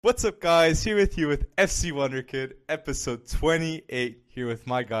What's up, guys? Here with you with FC Wonderkid, episode 28. Here with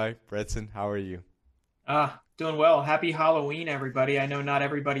my guy, Bretson. How are you? Doing well. Happy Halloween, everybody. I know not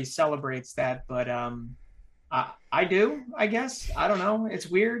everybody celebrates that, but I do, I guess. I don't know. It's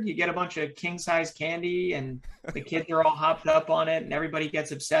weird. You get a bunch of king size candy and the kids are all hopped up on it and everybody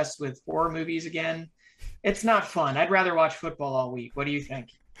gets obsessed with horror movies again. It's not fun. I'd rather watch football all week. What do you think?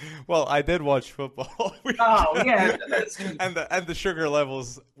 Well, I did watch football all week. Oh, yeah. and the sugar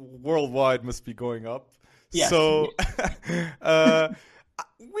levels worldwide must be going up. Yes. So, but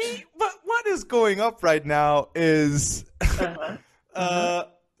what is going up right now is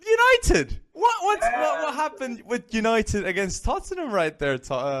United. What happened with United against Tottenham right there,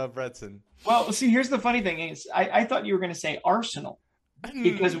 Bretson? Well, see, here's the funny thing is I thought you were going to say Arsenal.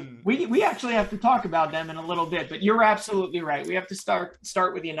 Because we actually have to talk about them in a little bit, but you're absolutely right. We have to start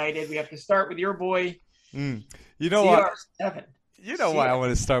with United. We have to start with your boy. You know what? CR7. You know why I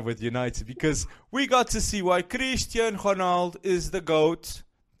want to start with United, because we got to see why Cristiano Ronaldo is the GOAT.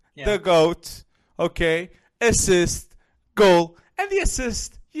 Yeah. The GOAT. Okay. Assist, goal, and the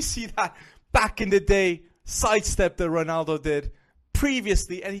assist. You see that back in the day, sidestep that Ronaldo did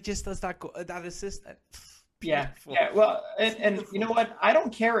previously, and he just does that assist. Yeah. Well, and you know what? I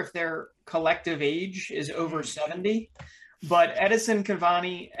don't care if their collective age is over 70, but Edison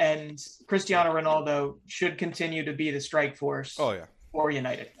Cavani and Cristiano Ronaldo should continue to be the strike force. Oh yeah, for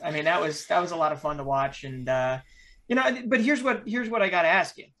United. I mean, that was a lot of fun to watch, and but here's what I got to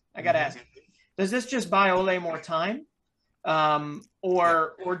ask you. Does this just buy Ole more time?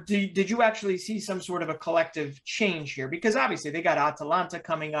 Or did you actually see some sort of a collective change here? Because obviously they got Atalanta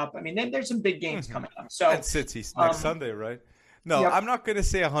coming up. I mean, there's some big games coming up. So and City next Sunday, right? No, yep. I'm not going to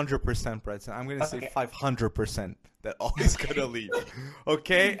say 100%, Bretson. I'm going to say 500% that Ole's going to leave.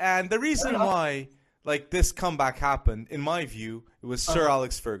 Okay, and the reason why this comeback happened, in my view, it was Sir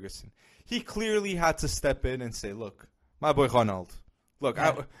Alex Ferguson. He clearly had to step in and say, "Look, my boy Ronald, look,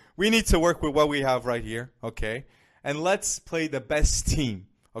 we need to work with what we have right here, okay?" And let's play the best team,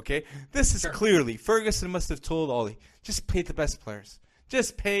 okay? This is clearly, Ferguson must have told Ollie, just play the best players.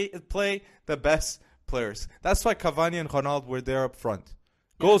 Just play the best players. That's why Cavani and Ronaldo were there up front.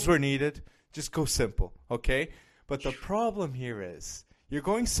 Goals were needed. Just go simple, okay? But the problem here is, you're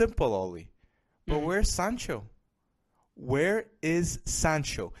going simple, Ollie. But where's Sancho? Where is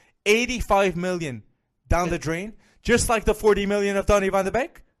Sancho? 85 million down the drain, just like the 40 million of Donny van de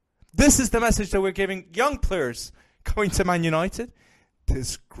Beek? This is the message that we're giving young players going to Man United.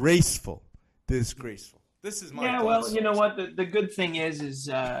 Disgraceful. This is my thoughts. Well, you know what? The good thing is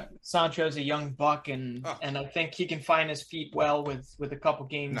Sancho's a young buck, and I think he can find his feet well with a couple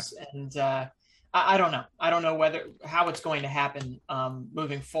games. No. And I don't know. I don't know how it's going to happen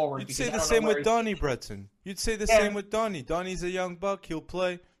moving forward. You'd say the same with Donny, Bretton. You'd say the same with Donny. Donny's a young buck. He'll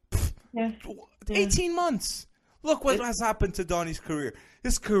play 18 months. Look what has happened to Donny's career.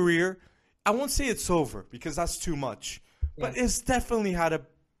 His career, I won't say it's over because that's too much, but it's definitely had a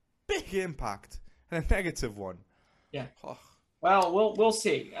big impact and a negative one. Yeah. Oh. Well, we'll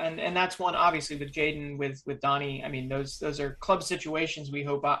see, and that's one obviously with Jaden with Donny. I mean, those are club situations we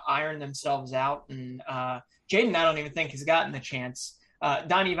hope iron themselves out. And Jaden, I don't even think has gotten the chance.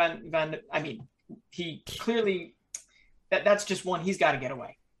 Donny Van. I mean, he clearly that's just one. He's got to get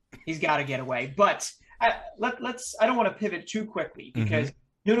away. But. I don't want to pivot too quickly because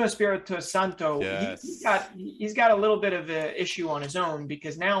Nuno Espirito Santo, he's got a little bit of an issue on his own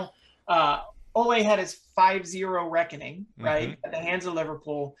because now Ole had his 5-0 reckoning, right? At the hands of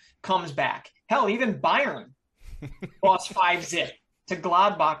Liverpool, comes back. Hell, even Bayern lost 5-0 to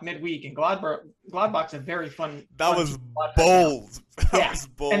Gladbach midweek, and Gladbach's a very fun. That was bold. That was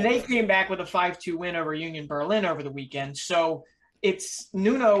bold. And they came back with a 5-2 win over Union Berlin over the weekend. So it's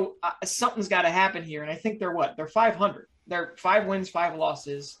Nuno. Something's got to happen here, and I think they're 500. They're 5 wins, 5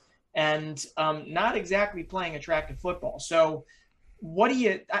 losses, and not exactly playing attractive football. So, what do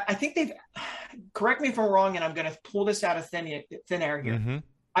you? I think they've. Correct me if I'm wrong, and I'm going to pull this out of thin air here.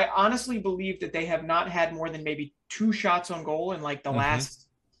 I honestly believe that they have not had more than maybe 2 shots on goal in the last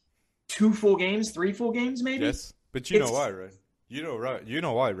 3 full games, maybe. Yes, but you know why, right? You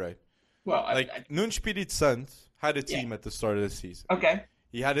know why, right? Well, Nuno Espirito Santo had a team at the start of the season. Okay.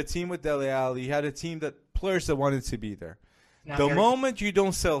 He had a team with Dele Alli. He had a team players that wanted to be there. The moment you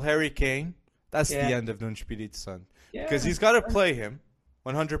don't sell Harry Kane, that's the end of Nuno Espirito Santo. Because he's got to play him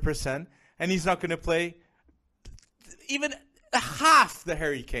 100%, and he's not going to play even half the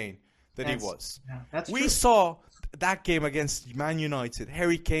Harry Kane that he was. Yeah, we saw that game against Man United.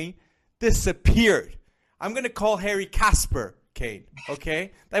 Harry Kane disappeared. I'm going to call Harry Casper Kane,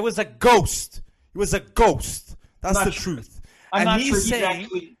 okay? That was a ghost. He was a ghost. That's the truth. I'm and not he's sure saying,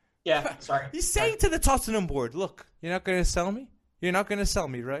 actually. Yeah, sorry. He's saying to the Tottenham board, look, you're not going to sell me? You're not going to sell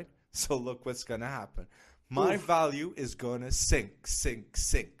me, right? So look what's going to happen. My value is going to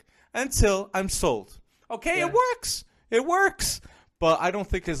sink until I'm sold. Okay, yeah. It works. But I don't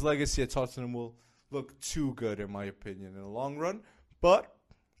think his legacy at Tottenham will look too good, in my opinion, in the long run. But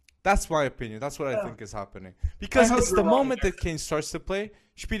that's my opinion. That's what I think is happening. Because it's the moment that Kane starts to play,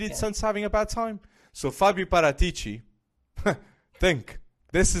 Spirited Son's having a bad time. So Fabio Paratici, think,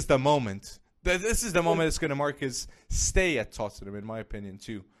 this is the moment. This is the moment that's going to mark his stay at Tottenham, in my opinion,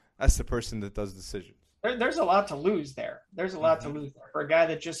 too. As the person that does decisions. There's a lot to lose there. There's a lot to lose there for a guy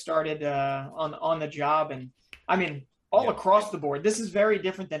that just started on the job. And, I mean, all across the board, this is very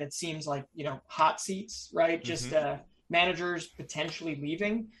different than it seems like, hot seats, right? Just managers potentially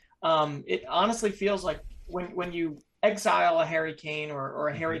leaving. It honestly feels like when you exile a Harry Kane or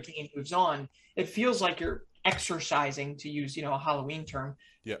a Harry Kane moves on, it feels like you're exercising, to use, a Halloween term.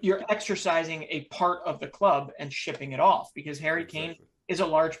 Yeah. You're exercising a part of the club and shipping it off, because Harry Kane is a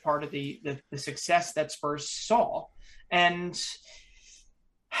large part of the success that Spurs saw. And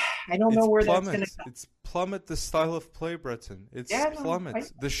I don't know where that's going to go. It's plummet the style of play, Breton. It's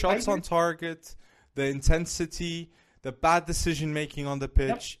plummet. The shots on target, the intensity, the bad decision-making on the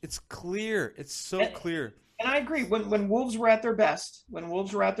pitch. It's clear. It's so clear. And I agree. When Wolves were at their best,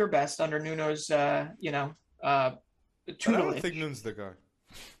 under Nuno's, tutelage. I don't think Nuno's the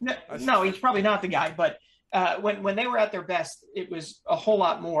guy. No, he's probably not the guy. But when they were at their best, it was a whole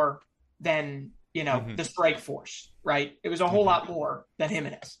lot more than, the strike force, right? It was a whole lot more than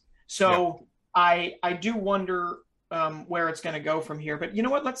Jimenez. So I do wonder where it's going to go from here. But you know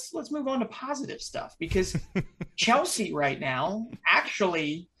what? Let's move on to positive stuff, because Chelsea right now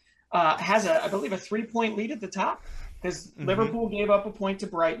actually has I believe a 3-point lead at the top, because Liverpool gave up a point to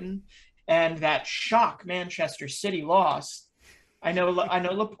Brighton, and that shock Manchester City loss. I know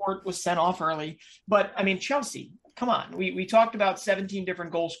Laporte was sent off early, but I mean, Chelsea, come on. We talked about 17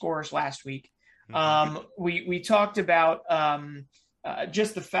 different goal scorers last week. We talked about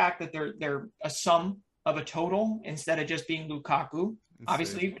just the fact that they're a sum of a total instead of just being Lukaku.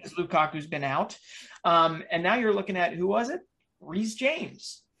 Obviously, because Lukaku's been out. And now you're looking at, who was it? Reece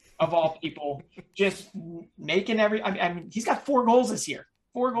James, of all people, just making I mean, he's got 4 goals this year.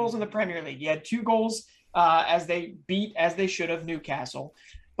 4 goals in the Premier League. He had 2 goals as they should have, Newcastle.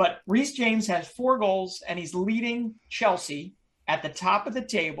 But Reece James has 4 goals, and he's leading Chelsea at the top of the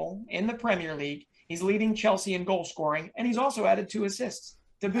table in the Premier League. He's leading Chelsea in goal scoring, and he's also added 2 assists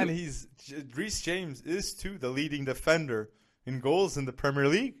to boot. And Reece James is, too, the leading defender in goals in the Premier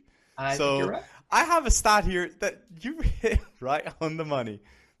League. I think you're right. I have a stat here that you hit right on the money.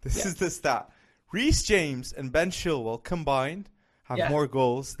 This is the stat. Reece James and Ben Chilwell combined have more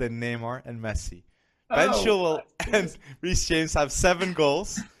goals than Neymar and Messi. Ben Chilwell and Reece James have 7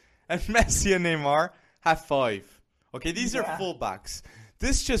 goals, and Messi and Neymar have 5. Okay, these are fullbacks.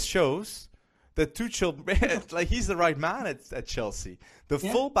 This just shows that Tuchel, like, he's the right man at Chelsea. The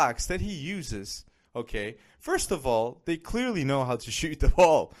fullbacks that he uses, okay, first of all, they clearly know how to shoot the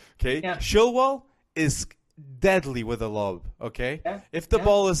ball, okay? Yeah. Chilwell is deadly with a lob, okay? Yeah. If the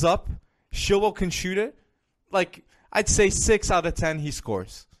ball is up, Chilwell can shoot it. Like, I'd say 6 out of 10 he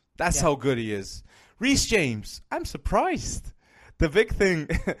scores. That's how good he is. Reece James, I'm surprised. The big thing,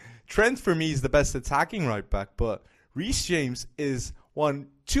 Trent for me is the best attacking right back, but Reece James is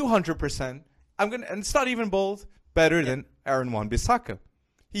 200%. And it's not even bold, better than Aaron Wan-Bissaka.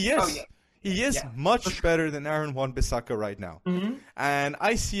 He is. Oh, yeah. He is much better than Aaron Wan-Bissaka right now. Mm-hmm. And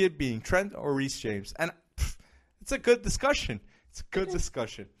I see it being Trent or Reece James. And it's a good discussion.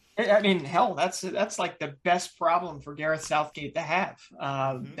 Discussion. I mean, hell, that's like the best problem for Gareth Southgate to have.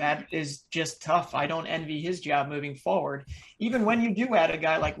 That is just tough. I don't envy his job moving forward, even when you do add a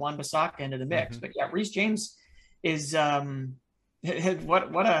guy like Wan-Bissaka into the mix. But yeah, Reece James is what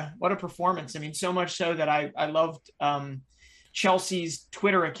a performance. I mean, so much so that I loved Chelsea's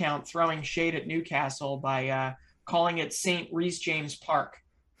Twitter account throwing shade at Newcastle by calling it St. Reece James Park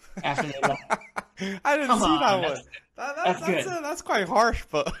after they left. I didn't see that one. That's quite harsh,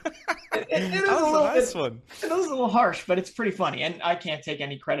 but it is a nice one. It is a little harsh, but it's pretty funny, and I can't take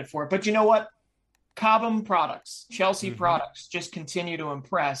any credit for it. But you know what? Cobham products, Chelsea products, just continue to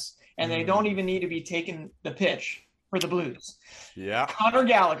impress, and they don't even need to be taking the pitch for the Blues. Yeah, Conor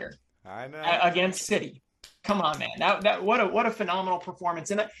Gallagher, I know, against City. Come on, man! That what a phenomenal performance,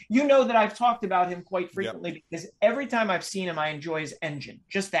 and you know that I've talked about him quite frequently because every time I've seen him, I enjoy his engine.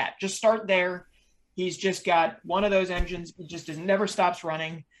 Just start there. He's just got one of those engines. He just never stops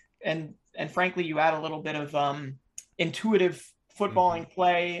running. And frankly, you add a little bit of intuitive footballing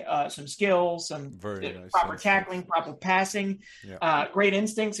play, some skills, some proper tackling, proper passing, great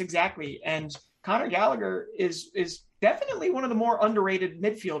instincts. Exactly. And Conor Gallagher is definitely one of the more underrated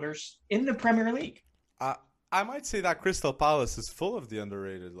midfielders in the Premier League. I might say that Crystal Palace is full of the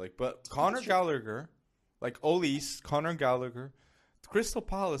underrated. But Conor Gallagher, Olise, Conor Gallagher, Crystal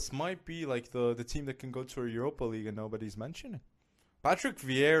Palace might be the team that can go to a Europa League and nobody's mentioning. Patrick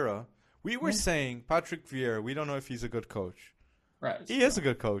Vieira, we were saying Patrick Vieira, we don't know if he's a good coach. Right. He is a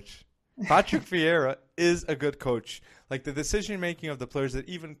good coach. Patrick Vieira is a good coach. The decision-making of the players that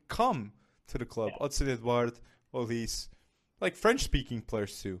even come to the club, Odsonne Edouard, Olise, French-speaking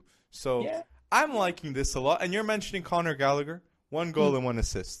players too. So I'm liking this a lot. And you're mentioning Conor Gallagher, 1 goal and 1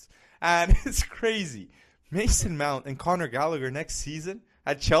 assist. And it's crazy. Mason Mount and Conor Gallagher next season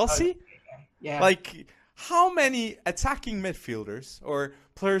at Chelsea? How many attacking midfielders or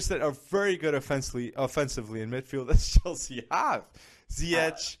players that are very good offensively in midfield does Chelsea have?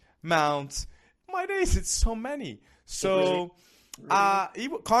 Ziyech, Mount. My days, it's so many. So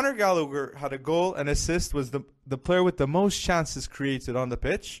Conor Gallagher had a goal and assist, was the player with the most chances created on the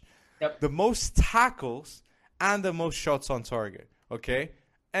pitch, the most tackles, and the most shots on target. Okay?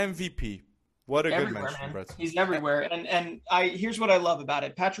 MVP. What a good mention, Brett. He's everywhere. And here's what I love about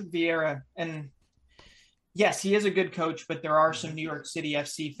it. Patrick Vieira, and yes, he is a good coach, but there are some New York City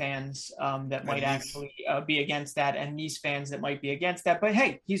FC fans that might actually be against that, and Nice fans that might be against that. But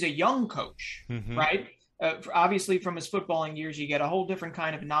hey, he's a young coach, right? Obviously, from his footballing years, you get a whole different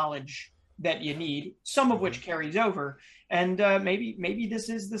kind of knowledge that you need, some of which carries over. And maybe this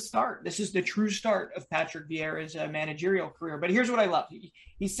is the start. This is the true start of Patrick Vieira's managerial career. But here's what I love.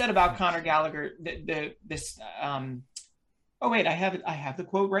 He said about Conor Gallagher, oh wait, I have the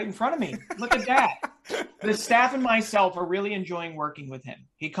quote right in front of me. Look at that. The staff and myself are really enjoying working with him.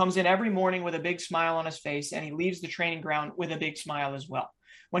 He comes in every morning with a big smile on his face, and he leaves the training ground with a big smile as well.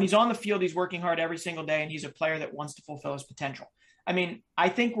 When he's on the field, he's working hard every single day, and he's a player that wants to fulfill his potential. I mean, I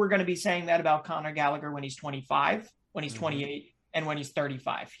think we're going to be saying that about Conor Gallagher when he's 25, when he's 28, and when he's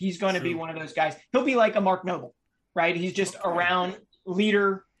 35. He's going to be one of those guys. He'll be like a Mark Noble, right? He's just around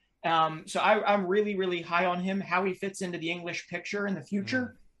leader. So I'm really, really high on him. How he fits into the English picture in the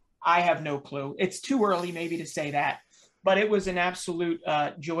future, I have no clue. It's too early maybe to say that, but it was an absolute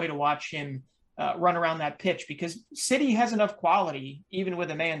joy to watch him run around that pitch, because City has enough quality, even with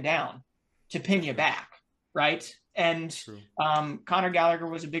a man down, to pin you back, right? And Conor Gallagher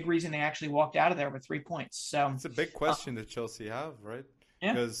was a big reason they actually walked out of there with 3 points. So it's a big question that Chelsea have, right?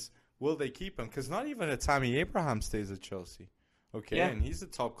 Because will they keep him? Because not even a Tammy Abraham stays at Chelsea. Okay, and he's a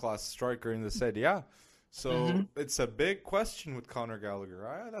top-class striker in the Serie A. So it's a big question with Conor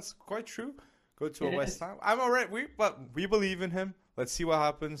Gallagher. That's quite true. Go to a West Ham. I'm all right. We believe in him. Let's see what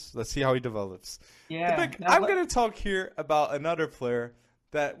happens. Let's see how he develops. Yeah. I'm going to talk here about another player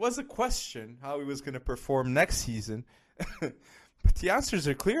that was a question how he was going to perform next season. But the answers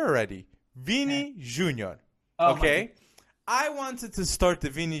are clear already. Vini Jr. Okay? I wanted to start the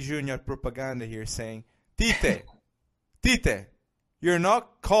Vini Jr. propaganda here saying, Tite, you're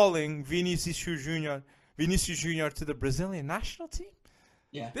not calling Vinicius Jr. to the Brazilian national team?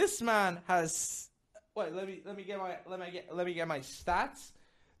 Yeah. This man has let me get my stats.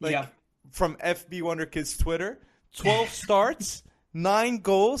 From FB Wonderkid's Twitter, 12 starts, 9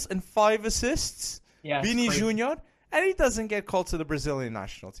 goals and 5 assists. Yeah. Vini Jr. and he doesn't get called to the Brazilian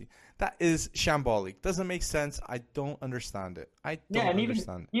national team. That is shambolic. Doesn't make sense. I don't understand it.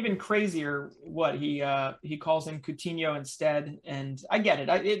 Even crazier, what he calls him Coutinho instead, and I get it.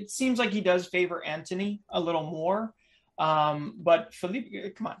 It seems like he does favor Antony a little more, but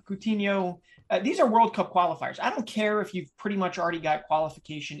Felipe, come on, Coutinho. These are World Cup qualifiers. I don't care if you've pretty much already got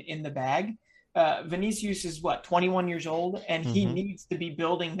qualification in the bag. Vinicius is 21 years old, and he needs to be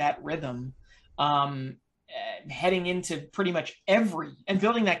building that rhythm. Heading into pretty much and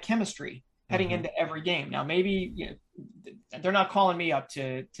building that chemistry heading into every game. Now, maybe they're not calling me up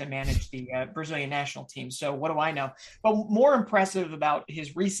to manage the Brazilian national team. So what do I know? But more impressive about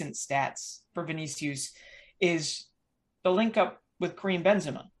his recent stats for Vinicius is the link up with Karim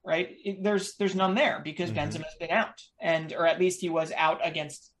Benzema, right? There's none there because Benzema's been out, or at least he was out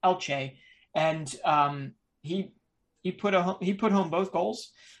against Elche, and he put home both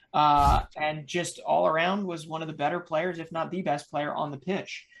goals. And just all around was one of the better players, if not the best player on the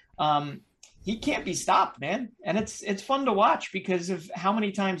pitch. He can't be stopped, man. And it's fun to watch because of how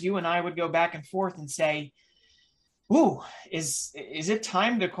many times you and I would go back and forth and say, ooh, is it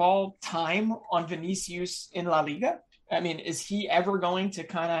time to call time on Vinicius in La Liga? I mean, is he ever going to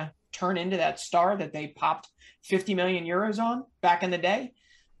kind of turn into that star that they popped 50 million euros on back in the day?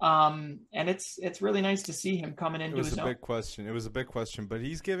 And it's really nice to see him coming into his own. Big question. It was a big question, but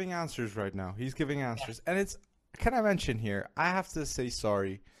he's giving answers right now. He's giving answers. Yeah. And can I mention here, I have to say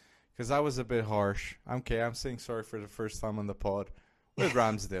sorry because I was a bit harsh. Okay, I'm saying sorry for the first time on the pod with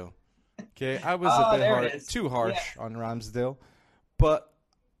Ramsdale. Okay, I was a bit too harsh on Ramsdale. But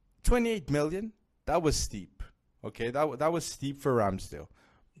 28 million, that was steep. Okay, that was steep for Ramsdale.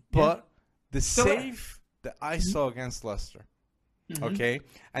 But the save that I saw against Leicester, okay,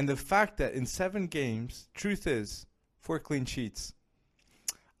 and the fact that in 7 games, truth is, 4 clean sheets,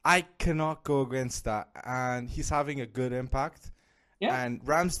 I cannot go against that. And he's having a good impact. Yeah. And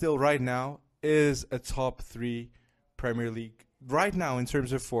Ramsdale right now is a top 3 Premier League right now in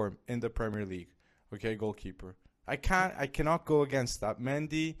terms of form in the Premier League. Okay, goalkeeper. I cannot go against that.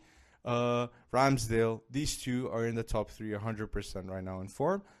 Mendy, Ramsdale, these 2 are in the top 3 100% right now in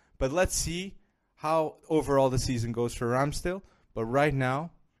form. But let's see how overall the season goes for Ramsdale. But right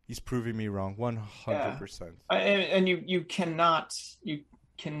now, he's proving me wrong 100%. Yeah. And you cannot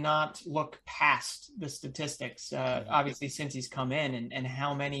look past the statistics, obviously, since he's come in and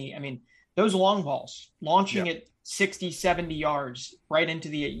how many, I mean, those long balls launching at 60, 70 yards right into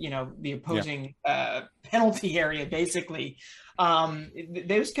the opposing penalty area, basically.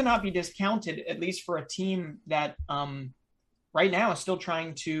 Those cannot be discounted, at least for a team that right now is still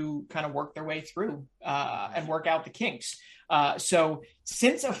trying to kind of work their way through and work out the kinks. So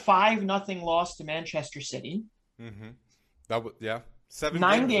since a 5-0 loss to Manchester City, that would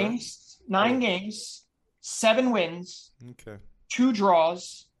 9 games, 7 wins, 2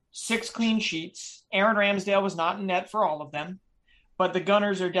 draws, 6 clean sheets. Aaron Ramsdale was not in net for all of them, but the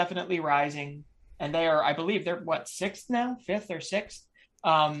Gunners are definitely rising, and they are, I believe, they're 6th now, 5th or 6th.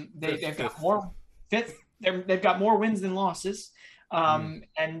 They've got more 5th. They've got more wins than losses.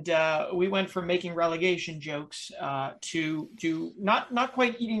 And we went from making relegation jokes to not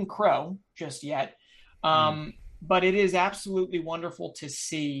quite eating crow just yet. But it is absolutely wonderful to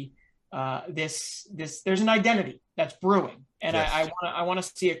see this. There's an identity that's brewing, and I want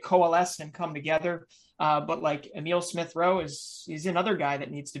to see it coalesce and come together. But like Emile Smith-Rowe he's another guy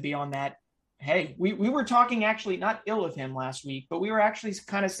that needs to be on that. Hey, we were talking actually not ill of him last week, but we were actually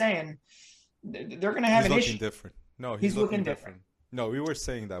kind of saying they're going to have an issue. Different. No, he's looking different. No, we were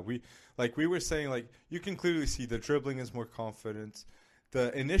saying that we were saying you can clearly see the dribbling is more confident.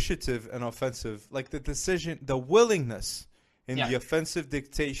 The initiative and offensive, like the decision, the willingness in the offensive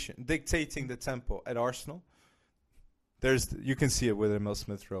dictating the tempo at Arsenal. You can see it with Emile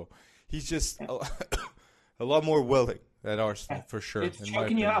Smith-Rowe. He's just a lot more willing at Arsenal for sure. It's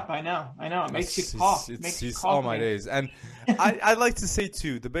choking you up. I know. It makes you cough. It's all my days. And I'd like to say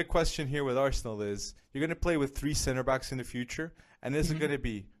too, the big question here with Arsenal is you're going to play with 3 center backs in the future, and is it going to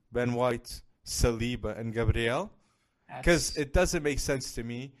be Ben White, Saliba, and Gabriel? Because it doesn't make sense to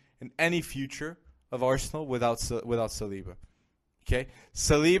me in any future of Arsenal without Saliba. Okay,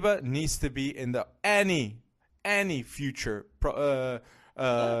 Saliba needs to be in the any future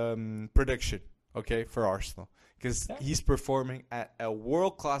prediction. Okay, for Arsenal because he's performing at a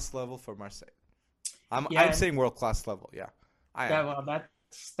world-class level for Marseille. I'm saying world-class level. Yeah, well,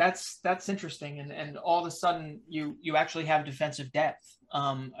 that's interesting, and all of a sudden you actually have defensive depth.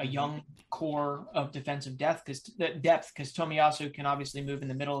 A young core of defensive depth because Tomiyasu can obviously move in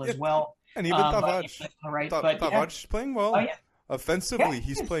the middle as well. And even Tavares. Tavares is playing well. Oh, yeah. Offensively,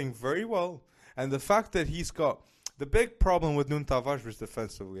 he's playing very well. And the fact that he's got the big problem with Nuno Tavares was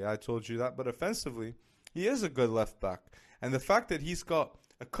defensively. I told you that. But offensively, he is a good left back. And the fact that he's got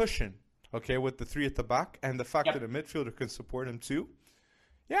a cushion, with the 3 at the back, and the fact that a midfielder can support him too.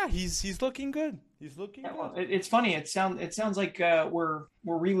 Yeah, he's looking good. He's looking good. Well, it's funny. It sounds like we're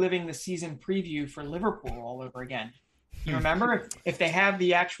reliving the season preview for Liverpool all over again. You remember if they have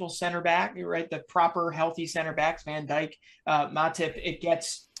the actual center back, right? The proper healthy center backs, Van Dijk, Matip, it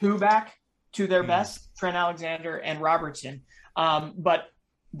gets who back to their best? Trent Alexander and Robertson. But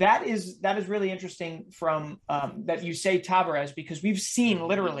that is really interesting from that you say Tavares because we've seen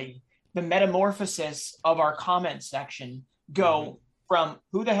literally the metamorphosis of our comment section go. From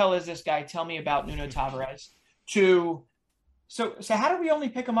who the hell is this guy? Tell me about Nuno Tavares. To so how did we only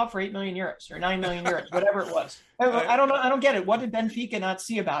pick him up for 8 million euros or 9 million euros, whatever it was? I don't know. I don't get it. What did Benfica not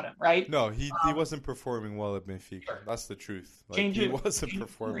see about him? Right? No, he wasn't performing well at Benfica. Sure. That's the truth. He wasn't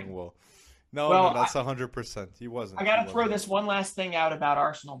performing well. No, that's 100%. He wasn't. I got to throw this one last thing out about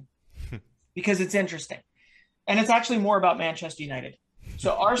Arsenal because it's interesting, and it's actually more about Manchester United.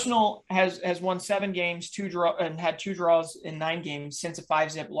 So Arsenal has won 7 games, and had 2 draws in 9 games since a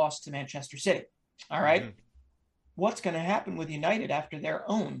 5-0 loss to Manchester City. All right. What's going to happen with United after their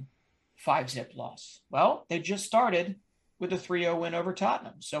own 5-0 loss? Well, they just started with a 3-0 win over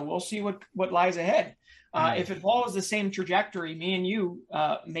Tottenham. So we'll see what lies ahead. If it follows the same trajectory, me and you,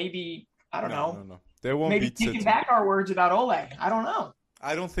 maybe, I don't know. No. They won't maybe beat City. Taking back our words about Ole. I don't know.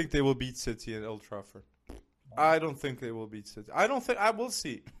 I don't think they will beat City at Old Trafford. I don't think they will beat City. I don't think I will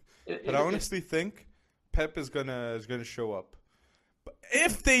see. But I honestly think Pep is gonna show up. But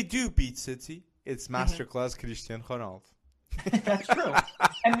if they do beat City, it's masterclass Cristiano Ronaldo. That's true.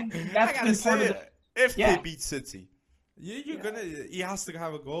 And that's I gotta say it. If they beat City, he has to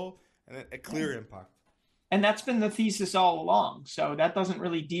have a goal and a clear impact. And that's been the thesis all along. So that doesn't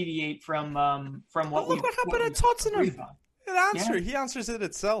really deviate from what we. Look what happened at Tottenham. He answers it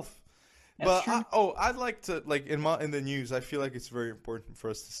itself. That's but I'd like to in the news. I feel like it's very important for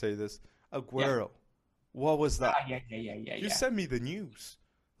us to say this. Aguero, what was that? You sent me the news.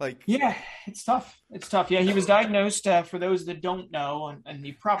 It's tough. It's tough. Yeah, he was diagnosed. For those that don't know, and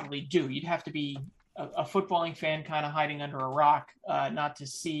you probably do, you'd have to be a footballing fan, kind of hiding under a rock, not to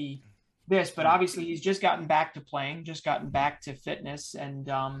see this. But obviously, he's just gotten back to playing, just gotten back to fitness, and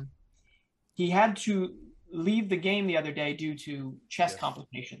he had to leave the game the other day due to chest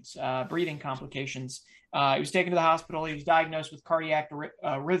complications, breathing complications. He was taken to the hospital. He was diagnosed with cardiac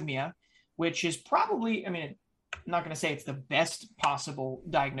arrhythmia, which is probably, I'm not going to say it's the best possible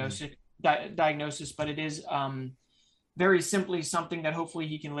diagnosis, but it is very simply something that hopefully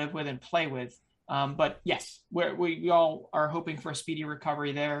he can live with and play with. But yes, we all are hoping for a speedy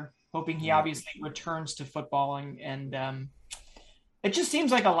recovery there, hoping he obviously returns to footballing. And it just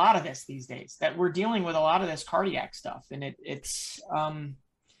seems like a lot of this these days, that we're dealing with a lot of this cardiac stuff. And it's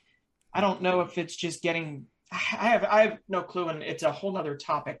I don't know if it's just getting, I have no clue, and it's a whole other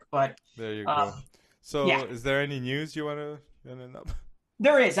topic, but there you go. So is there any news you want to know?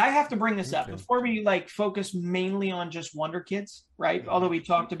 There is. I have to bring this up before we focus mainly on just Wonderkids, right? Although we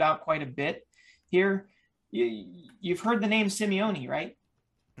talked about quite a bit here. You've heard the name Simeone, right?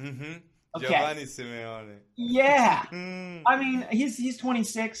 Mm-hmm. Okay. Giovanni Simeone. Yeah. He's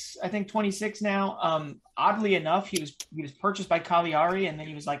 26, I think 26 now. Oddly enough, he was purchased by Cagliari, and then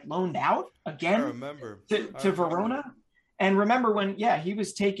he was loaned out again. I remember. To Verona. And remember when, he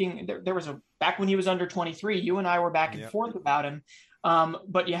was taking, there was back when he was under 23, you and I were back and forth about him.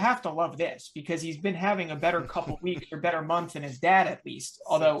 But you have to love this, because he's been having a better couple weeks or better month than his dad, at least.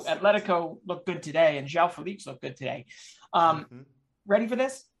 Although Atletico looked good today and João Felix looked good today. Ready for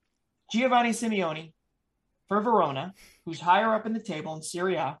this? Giovanni Simeone for Verona, who's higher up in the table in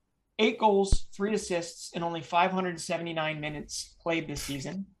Serie A, 8 goals, 3 assists in only 579 minutes played this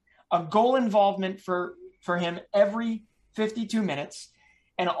season. A goal involvement for him every 52 minutes,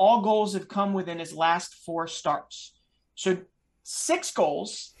 and all goals have come within his last 4 starts. So 6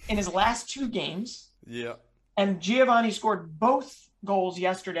 goals in his last 2 games. Yeah. And Giovanni scored both goals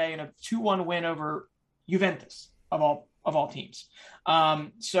yesterday in a 2-1 win over Juventus, of all teams.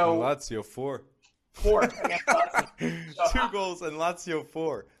 So Lazio 4. 4. 2 goals and Lazio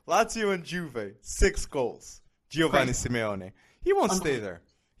 4. Lazio and Juve 6 goals. Giovanni Simeone. He won't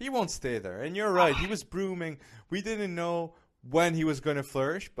stay there. And you're right. He was brooming. We didn't know when he was going to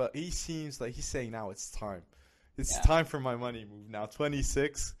flourish, but he seems like he's saying now it's time. It's time for my money move now.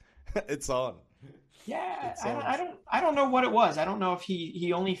 26. It's on. Yeah, I don't know what it was. I don't know if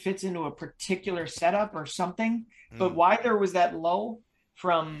he only fits into a particular setup or something, but why there was that lull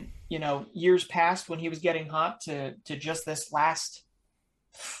from, years past when he was getting hot to just this last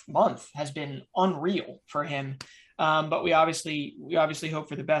month has been unreal for him. But we obviously hope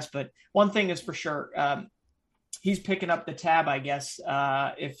for the best. But one thing is for sure, he's picking up the tab, I guess,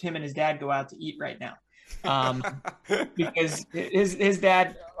 if him and his dad go out to eat right now. Because his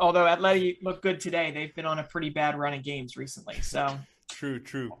dad, although Atleti looked good today, they've been on a pretty bad run of games recently. So true,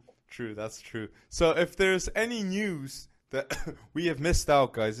 that's true. So if there's any news that we have missed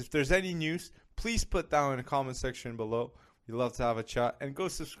out, guys, if there's any news, please put down in the comment section below. We'd love to have a chat, and go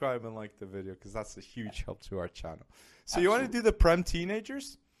subscribe and like the video, because that's a huge help to our channel. So Absolutely. You want to do the Prem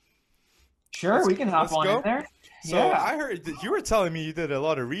teenagers? Sure, we can hop on in there. So I heard that you were telling me you did a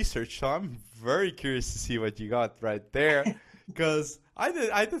lot of research, so I'm very curious to see what you got right there, because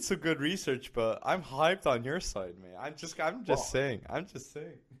I did some good research, but I'm hyped on your side, man. I'm just saying.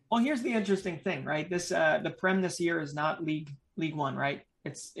 Well, here's the interesting thing, right? This the Prem this year is not League One, right?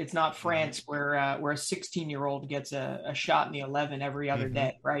 It's not France where a 16-year-old gets a shot in the 11 every other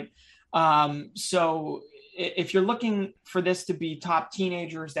day, right? So if you're looking for this to be top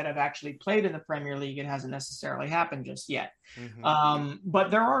teenagers that have actually played in the Premier League, it hasn't necessarily happened just yet.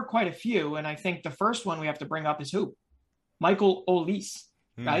 But there are quite a few, and I think the first one we have to bring up is who? Michael Olise,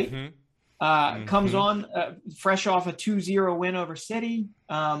 right? Comes on fresh off a 2-0 win over City.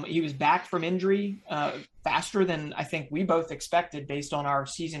 He was back from injury faster than I think we both expected based on our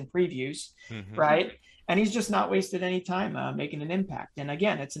season previews, right? And he's just not wasted any time making an impact. And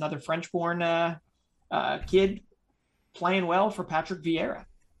again, it's another French-born kid playing well for Patrick Vieira.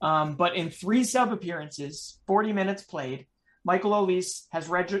 But in 3 sub appearances, 40 minutes played, Michael Olise has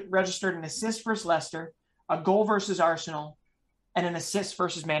registered an assist versus Leicester, a goal versus Arsenal, and an assist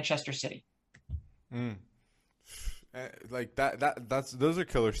versus Manchester City. Like that's those are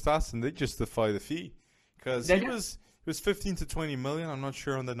killer stats, and they justify the fee because it was 15 to 20 million. I'm not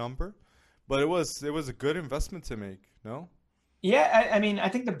sure on the number, but it was a good investment to make. No. Yeah, I mean, I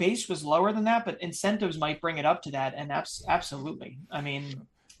think the base was lower than that, but incentives might bring it up to that, and absolutely. I mean,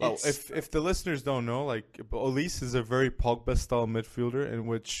 if the listeners don't know, like Olise is a very Pogba-style midfielder in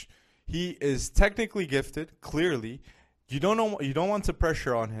which he is technically gifted. Clearly, you don't want to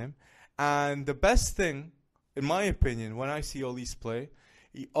pressure on him, and the best thing, in my opinion, when I see Olise play,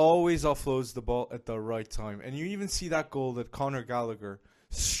 he always offloads the ball at the right time, and you even see that goal that Conor Gallagher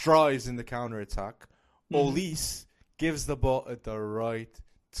strives in the counter attack. Olise gives the ball at the right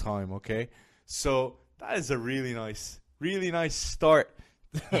time, okay? So that is a really nice start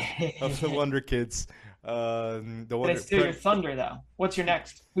of the Wonderkids. Let's do your Thunder, though. What's your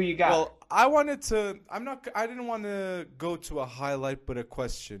next? Who you got? Well, I didn't want to go to a highlight, but a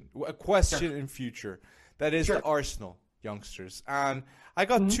question sure. In future. That is the Arsenal youngsters. And I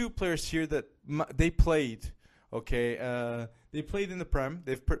got 2 players here that they played, okay? They played in the Prem.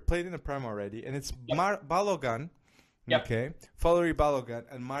 They've played in the Prem already. And it's Balogun, okay? Valery Balogun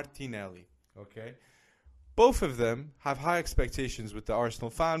and Martinelli, okay? Both of them have high expectations with the Arsenal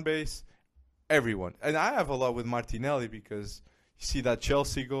fan base, everyone. And I have a lot with Martinelli because you see that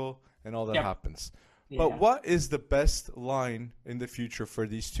Chelsea goal and all that happens. Yeah. But what is the best line in the future for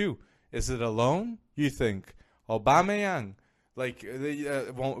these two? Is it a loan, you think? Aubameyang, like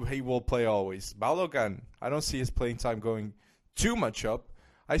he will play always. Balogun, I don't see his playing time going too much up.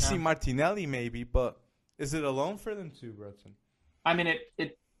 I see Martinelli maybe, but is it a loan for them too, Breton? I mean,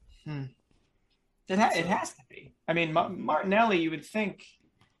 it has to be. I mean, Martinelli, you would think,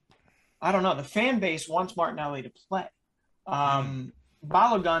 I don't know, the fan base wants Martinelli to play.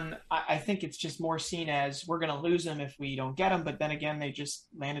 Balogun, I think it's just more seen as we're going to lose him if we don't get him. But then again, they just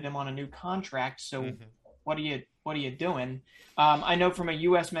landed him on a new contract. So what are you doing? I know from a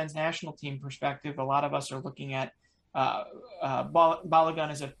U.S. men's national team perspective, a lot of us are looking at Balogun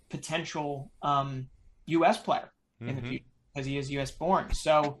as a potential U.S. player in the future because he is U.S. born.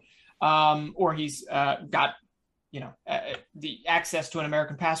 So, or he's got, the access to an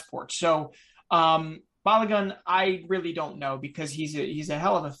American passport. So, Balogun, I really don't know because he's a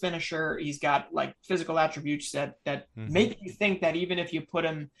hell of a finisher. He's got like physical attributes that make you think that even if you put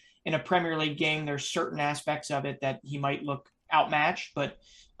him in a Premier League game, there's certain aspects of it that he might look outmatched. But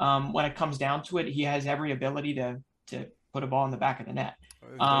when it comes down to it, he has every ability to put a ball in the back of the net.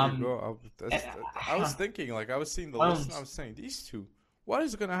 There you go. I was thinking, like I was seeing the list and I was saying, these two, what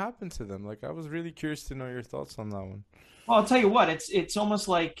is going to happen to them? Like I was really curious to know your thoughts on that one. Well, I'll tell you what, it's almost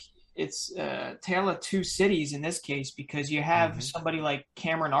like it's a tale of two cities in this case because you have somebody like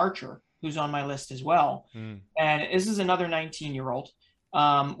Cameron Archer, who's on my list as well. And this is another 19-year-old.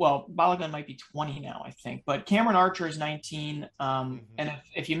 Well, Balogun might be 20 now, I think. But Cameron Archer is 19. And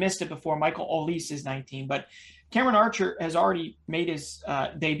if you missed it before, Michael Olise is 19. But Cameron Archer has already made his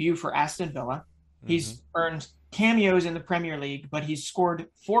debut for Aston Villa. He's earned cameos in the Premier League, but he's scored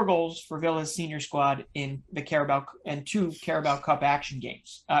 4 goals for Villa's senior squad in the Carabao and 2 Carabao Cup action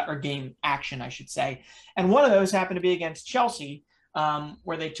games, or game action, I should say. And one of those happened to be against Chelsea,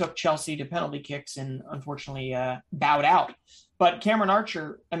 where they took Chelsea to penalty kicks and unfortunately bowed out. But Cameron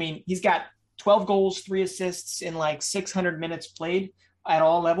Archer, I mean, he's got 12 goals, 3 assists in like 600 minutes played at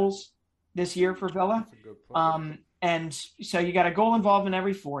all levels this year for Villa. And so you got a goal involvement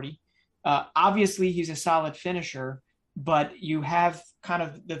every 40. Obviously, he's a solid finisher, but you have kind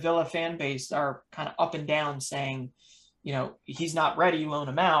of the Villa fan base are kind of up and down saying, he's not ready, loan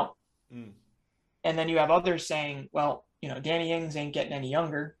him out. And then you have others saying, well, Danny Ings ain't getting any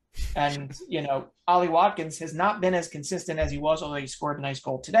younger. And, Ollie Watkins has not been as consistent as he was, although he scored a nice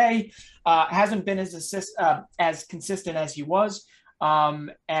goal today. Hasn't been as consistent as he was.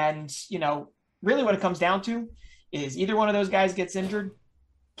 And, really what it comes down to is either one of those guys gets injured,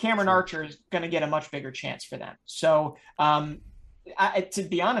 Cameron Archer is going to get a much bigger chance for them. So, to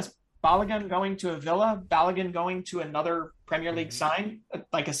be honest, Balogun going to a Villa, Balogun going to another Premier League side,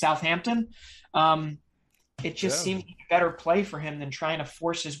 like a Southampton, it just seems like a better play for him than trying to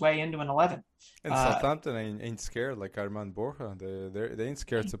force his way into an 11. And Southampton ain't scared like Armand Borja. They ain't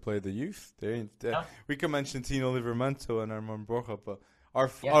scared to play the youth. They ain't. No. We can mention Tino Livramento and Armand Borja, but our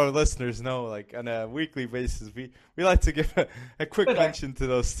listeners know, like, on a weekly basis, we like to give a quick mention to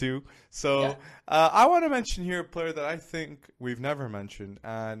those two. So I want to mention here a player that I think we've never mentioned,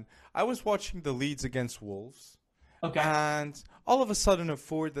 and I was watching the Leeds against Wolves, and all of a sudden a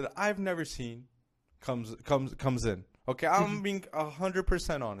forward that I've never seen comes in. Okay, I'm being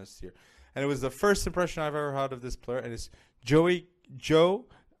 100% honest here, and it was the first impression I've ever had of this player, and it's Joe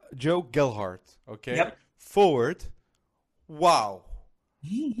Gelhardt. Okay, forward. Wow.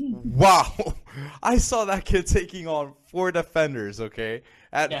 Wow. I saw that kid taking on 4 defenders, okay,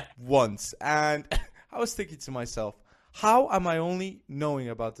 at once. And I was thinking to myself, how am I only knowing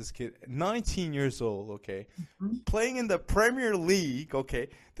about this kid? 19 years old, okay, playing in the Premier League, okay.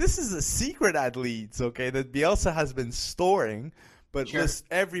 This is a secret at Leeds, okay, that Bielsa has been storing. But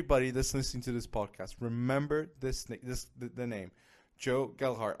everybody that's listening to this podcast, remember the name, Joe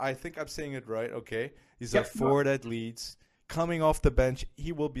Gelhardt. I think I'm saying it right, okay. He's a forward at Leeds. Coming off the bench,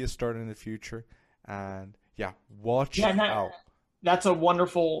 he will be a starter in the future. And, watch out. That's a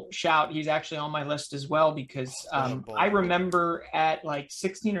wonderful shout. He's actually on my list as well because I remember at like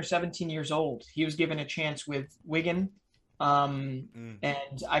 16 or 17 years old, he was given a chance with Wigan.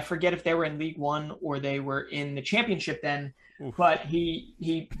 And I forget if they were in League One or they were in the Championship then. Oof. But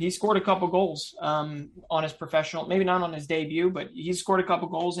he scored a couple goals on his professional, maybe not on his debut, but he scored a couple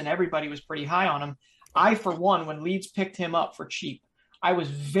goals and everybody was pretty high on him. I, for one, when Leeds picked him up for cheap, I was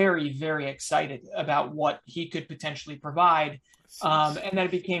very, very excited about what he could potentially provide. And then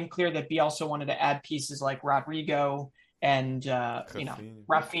it became clear that Bielsa wanted to add pieces like Rodrigo and,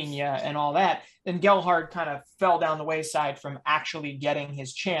 Rafinha and all that. And Gelhardt kind of fell down the wayside from actually getting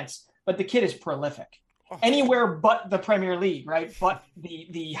his chance. But the kid is prolific. Anywhere but the Premier League, right? But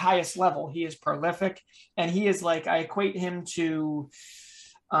the highest level, he is prolific. And he is like, I equate him to...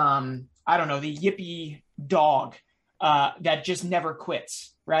 I don't know, the yippy dog that just never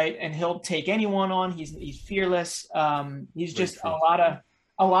quits, right? And he'll take anyone on. He's fearless. He's just a lot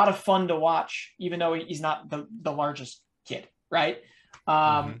of fun to watch, even though he's not the largest kid, right?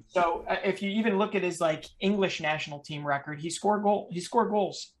 So if you even look at his like English national team record, he scores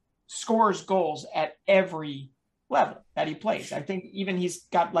goals at every level that he plays. I think even he's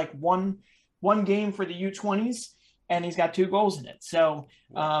got like one game for the U20s. And he's got 2 goals in it. So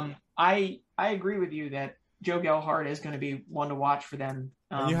I agree with you that Joe Gelhardt is going to be one to watch for them.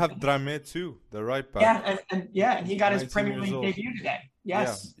 And you have Dramé too, the right back. And he got his Premier League debut today.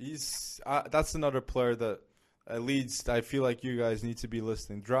 Yes. Yeah, he's that's another player that at Leeds I feel like you guys need to be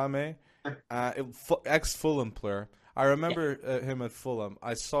listening. Dramé, ex-Fulham player. I remember him at Fulham.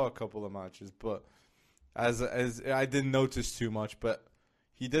 I saw a couple of matches, but as I didn't notice too much. But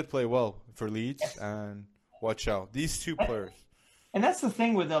he did play well for Leeds and. Watch out. These 2 players. And that's the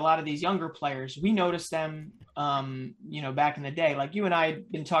thing with a lot of these younger players. We noticed them, back in the day. Like you and I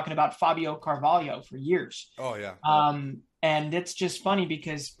had been talking about Fabio Carvalho for years. Oh, yeah. And it's just funny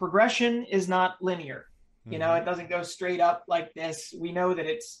because progression is not linear. You know, it doesn't go straight up like this. We know that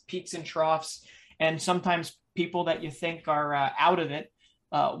it's peaks and troughs. And sometimes people that you think are out of it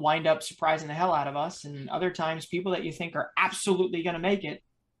wind up surprising the hell out of us. And other times people that you think are absolutely going to make it,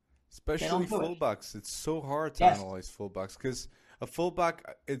 especially fullbacks. It's so hard to analyze fullbacks because a fullback,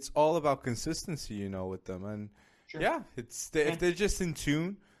 it's all about consistency, with them. And if they're just in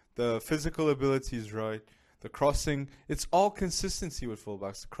tune, the physical ability is right, the crossing, it's all consistency with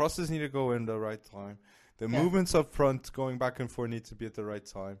fullbacks. The crosses need to go in the right time. The movements up front, going back and forth, need to be at the right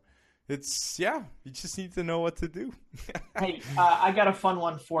time. It's, you just need to know what to do. Hey, I got a fun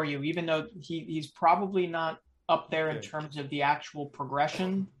one for you, even though he's probably not up there in terms of the actual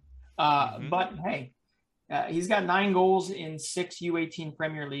progression. But hey, he's got 9 goals in 6 U18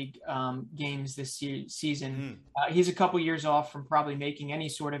 Premier League games this season. He's a couple years off from probably making any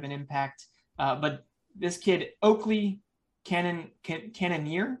sort of an impact. But this kid, Oakley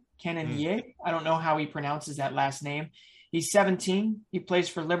Cannonier, I don't know how he pronounces that last name. He's 17. He plays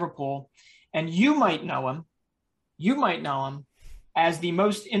for Liverpool. And you might know him as the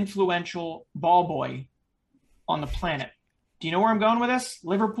most influential ball boy on the planet. Do you know where I'm going with this?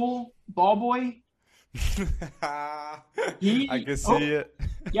 Liverpool, ball boy. I can see it.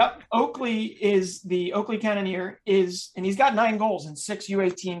 Yep. Oakley Cannonier and he's got 9 goals in 6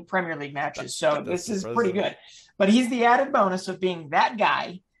 U18 Premier League matches. So this is pretty good. But he's the added bonus of being that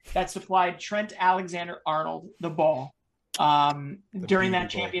guy that supplied Trent Alexander-Arnold the ball during that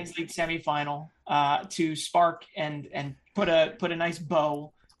Champions League semifinal to spark and put a nice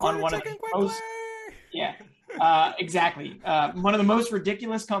bow on one of the most Exactly. One of the most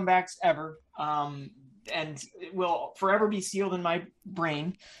ridiculous comebacks ever. And it will forever be sealed in my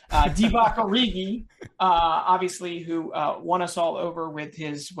brain. Divock Origi, obviously, who won us all over with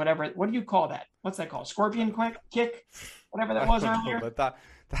his whatever. What do you call that? What's that called? Scorpion kick? Whatever that was earlier. But that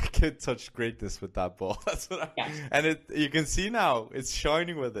kid touched greatness with that ball. That's what and you can see now it's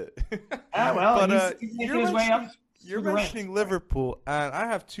shining with it. Well, but, he's making his way up. You're mentioning Liverpool, and I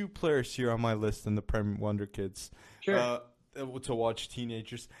have two players here on my list in the Premier Wonderkids to watch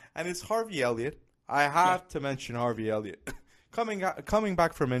teenagers, and it's Harvey Elliott. I have to mention Harvey Elliott. coming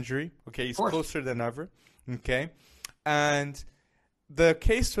back from injury, okay, he's closer than ever, okay? And the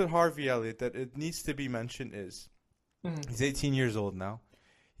case with Harvey Elliott that it needs to be mentioned is he's 18 years old now.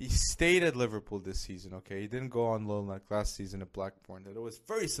 He stayed at Liverpool this season, okay? He didn't go on loan like last season at Blackburn. That it was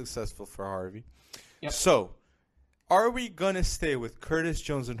very successful for Harvey. Yep. So, are we going to stay with Curtis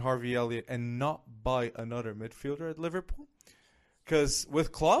Jones and Harvey Elliott and not buy another midfielder at Liverpool? Because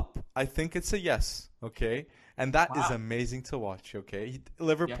with Klopp, I think it's a yes, okay? And that is amazing to watch, okay?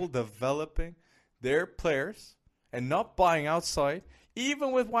 Liverpool developing their players and not buying outside.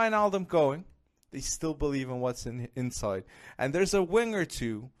 Even with Wijnaldum going, they still believe in what's inside. And there's a winger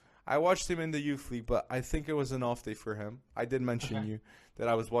too. I watched him in the youth league, but I think it was an off day for him. I did mention you that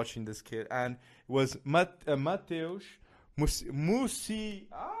I was watching this kid. And it was Mateusz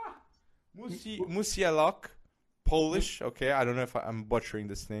Musialok. Polish, okay. I don't know if I'm butchering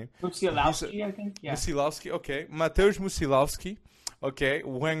this name. Musialowski, I think. Yeah. Musialowski, okay. Mateusz Musialowski, okay.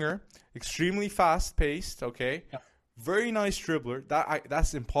 Winger, extremely fast-paced, okay. Yep. Very nice dribbler.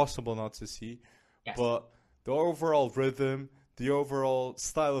 That's impossible not to see. Yes. But the overall rhythm, the overall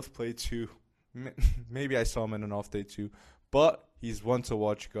style of play too. Maybe I saw him in an off day too. But he's one to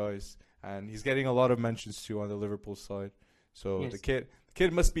watch, guys. And he's getting a lot of mentions too on the Liverpool side. So the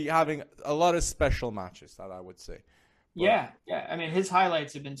kid must be having a lot of special matches, that I would say. But, yeah. I mean, his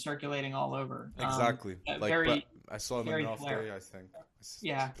highlights have been circulating all over. Exactly. I saw him in an off day, I think.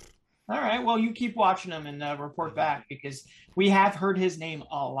 Yeah. All right. Well, you keep watching him and report back, because we have heard his name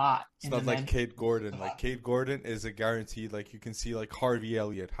a lot. It's not like Cade Gordon. Like Cade Gordon is a guarantee. Like you can see like Harvey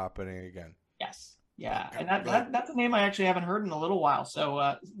Elliott happening again. Yes. Yeah. And that's a name I actually haven't heard in a little while.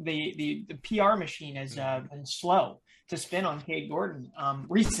 So the PR machine has been slow to spin on Cade Gordon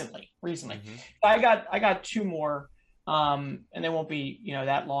recently. Mm-hmm. I got two more, and they won't be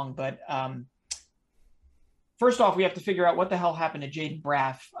that long, but first off, we have to figure out what the hell happened to Jaden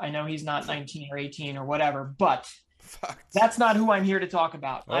Braff. I know he's not 19 or 18 or whatever, but that's not who I'm here to talk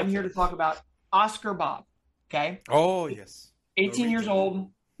about. Okay. I'm here to talk about Oscar Bob. Okay. Oh yes. 18 years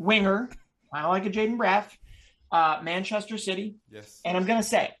old, winger, kind of like a Jaden Braff, Manchester City. Yes. And I'm gonna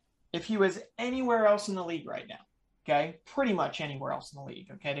say, if he was anywhere else in the league right now. Okay, pretty much anywhere else in the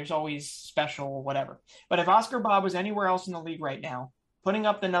league. Okay, there's always special whatever. But if Oscar Bob was anywhere else in the league right now, putting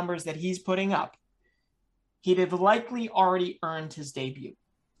up the numbers that he's putting up, he'd have likely already earned his debut.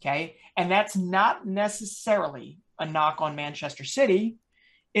 Okay, and that's not necessarily a knock on Manchester City.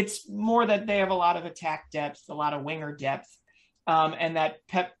 It's more that they have a lot of attack depth, a lot of winger depth, and that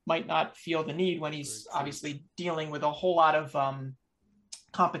Pep might not feel the need when he's obviously dealing with a whole lot of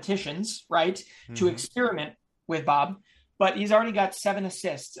competitions, right, to experiment with Bob, but he's already got 7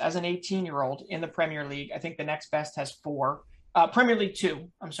 assists as an 18-year-old in the Premier League. I think the next best has 4. Premier League 2.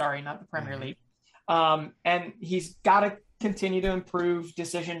 I'm sorry, not the Premier League. And he's got to continue to improve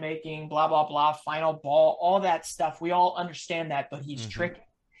decision-making, blah, blah, blah, final ball, all that stuff. We all understand that, but he's tricky.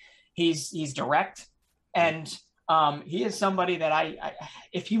 He's direct. And he is somebody that I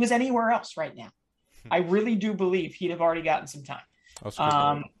if he was anywhere else right now, I really do believe he'd have already gotten some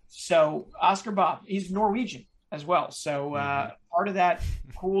time. So Oscar Bob, he's Norwegian as well. So part of that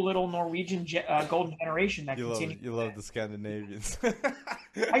cool little Norwegian golden generation that continues. You love the Scandinavians.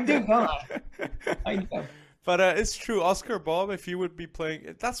 I do, don't I do. But it's true. Oscar Bob, if he would be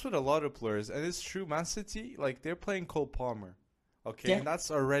playing, that's what a lot of players, and it's true. Man City, like they're playing Cole Palmer. Okay, and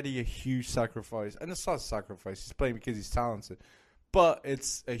that's already a huge sacrifice. And it's not a sacrifice. He's playing because he's talented. But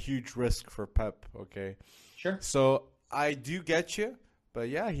it's a huge risk for Pep, okay? Sure. So I do get you. But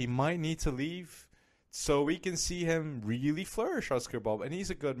yeah, he might need to leave so we can see him really flourish, Oscar Bob. And he's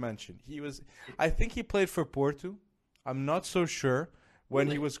a good mention. I think he played for Porto. I'm not so sure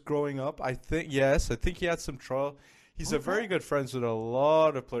when he was growing up. I think he had some trouble. He's a very good friends with a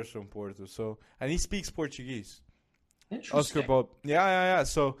lot of players from Porto. So, and he speaks Portuguese. Interesting. Oscar Bob. Yeah.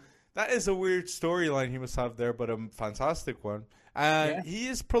 So that is a weird storyline he must have there, but a fantastic one. And he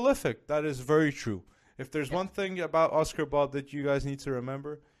is prolific. That is very true. If there's one thing about Oscar Bob that you guys need to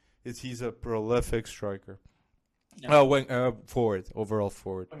remember, is he's a prolific striker. Forward, overall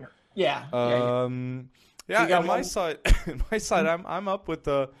forward. Yeah. Yeah, in my side, I'm up with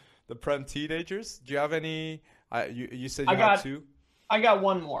the Prem teenagers. Do you have any? You said you had two. I got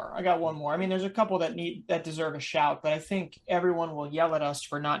one more. I mean, there's a couple that deserve a shout, but I think everyone will yell at us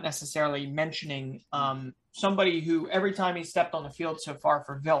for not necessarily mentioning somebody who every time he stepped on the field so far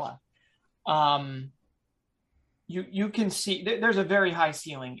for Villa, you can see there's a very high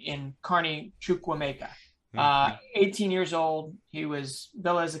ceiling in Carney Chukwuemeka. 18 years old. He was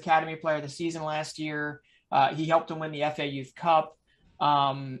Villa's Academy Player of the Season last year. He helped him win the FA Youth Cup.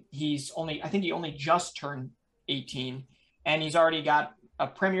 I think he only just turned 18, and he's already got a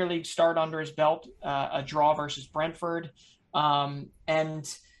Premier League start under his belt, a draw versus Brentford. And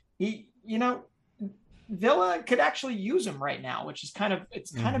Villa could actually use him right now, which is kind of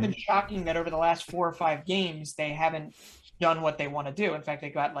been shocking that over the last 4 or 5 games, they haven't done what they want to do. In fact, they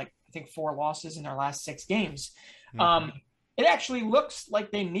got I think 4 losses in their last 6 games. It actually looks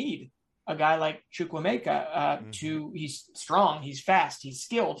like they need a guy like Chukwuemeka he's strong, he's fast, he's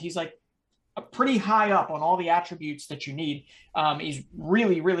skilled. He's pretty high up on all the attributes that you need. He's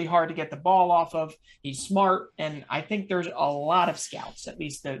really, really hard to get the ball off of. He's smart. And I think there's a lot of scouts, at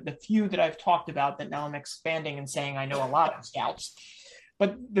least the few that I've talked about, that now I'm expanding and saying I know a lot of scouts.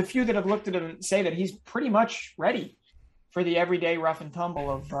 But the few that have looked at him say that he's pretty much ready for the everyday rough and tumble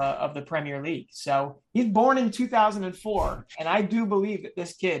of the Premier League. So he's born in 2004. And I do believe that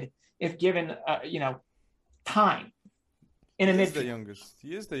this kid, if given, time, he is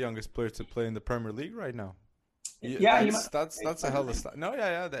the youngest player to play in the Premier League right now. That's a hell of a start. No,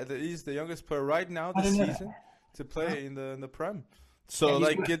 he's the youngest player right now this season to play in the Prem. So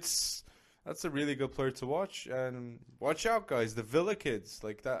that's a really good player to watch. And watch out, guys, the Villa kids,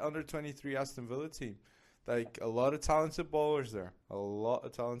 that under 23 Aston Villa team. A lot of talented ballers there.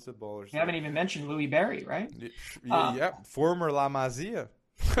 You haven't even mentioned Louis Berry, right? Yeah, former La Masia.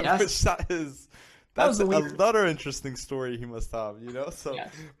 Yes. Which that's another interesting story he must have, So,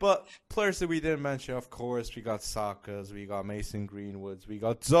 yes. But players that we didn't mention, of course, we got Sakas, we got Mason Greenwoods, we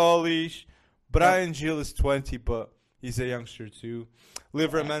got Zolish. Brian Gill is 20, but he's a youngster too.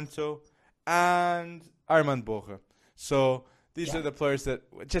 Livramento and Armand Boga. So these are the players that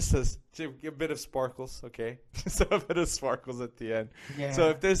just a bit of sparkles, okay? Just a bit of sparkles at the end. Yeah. So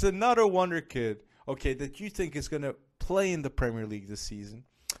if there's another Wonderkid, okay, that you think is going to play in the Premier League this season,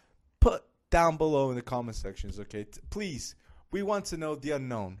 put down below in the comment sections, okay? Please, we want to know the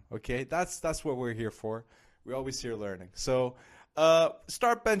unknown, okay? That's what we're here for. We're always here learning. So,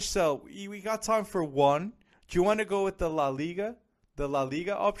 start, bench, sell. We got time for one. Do you want to go with the La Liga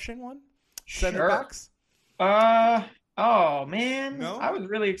option one? Center backs? Oh man, no? I was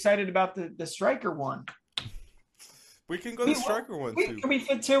really excited about the striker one. We can go the striker one too. Can we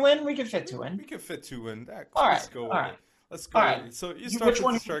fit 2 in? We can fit 2 in. We can fit 2 in. All right. Let's go with it. Let's go. Right. So you start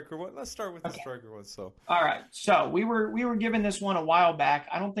with the striker one. Let's start with the striker one. So all right. So we were given this one a while back.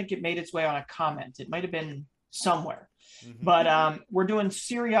 I don't think it made its way on a comment. It might have been somewhere. But we're doing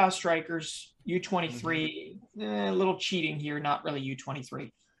Serie A strikers, U23. A little cheating here, not really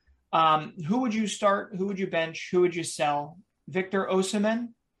U23. Who would you start? Who would you bench? Who would you sell? Victor Osimhen,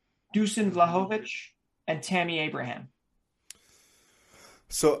 Dusan Vlahovic, and Tammy Abraham.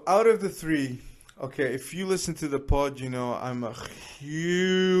 So out of the 3, okay, if you listen to the pod, I'm a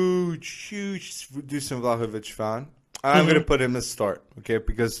huge Dusan Vlahovic fan. I'm going to put him as start, okay,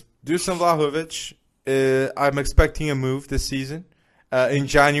 because Dusan Vlahovic, I'm expecting a move this season, in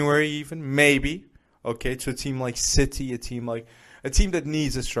January even, maybe, okay, to a team like City, a team that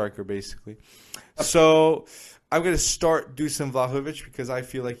needs a striker, basically. So I'm going to start Dusan Vlahovic because I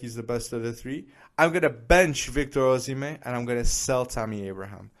feel like he's the best of the 3. I'm going to bench Victor Osimhen, and I'm going to sell Tammy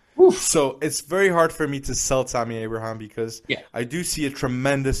Abraham. Oof. So it's very hard for me to sell Tammy Abraham because I do see a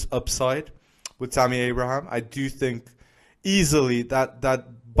tremendous upside with Tammy Abraham. I do think easily that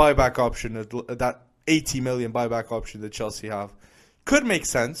buyback option, that 80 million buyback option that Chelsea have, could make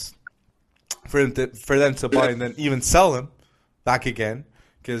sense for them to buy and then even sell him back again,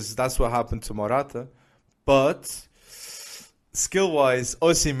 because that's what happened to Morata. But skill-wise,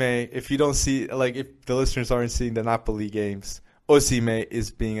 Osimhen, if you don't see, if the listeners aren't seeing the Napoli games, Osimhen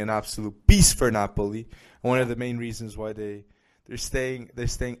is being an absolute beast for Napoli. One of the main reasons why they're staying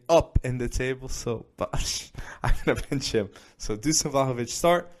up in the table. So, but I'm gonna bench him. So Dusan Vlahovic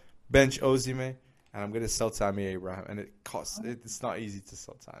start, bench Osimhen, and I'm gonna sell Tammy Abraham. And it's not easy to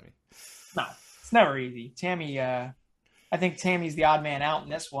sell Tammy. No, it's never easy. Tammy, I think Tammy's the odd man out in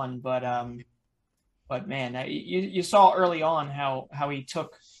this one, but man, you saw early on how he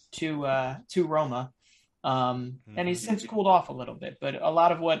took to Roma, and he's since cooled off a little bit. But a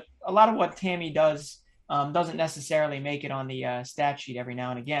lot of what Tammy does doesn't necessarily make it on the stat sheet every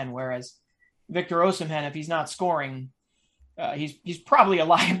now and again. Whereas Victor Osimhen, if he's not scoring, he's probably a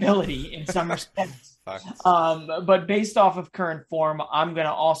liability in some respects. But based off of current form, I'm going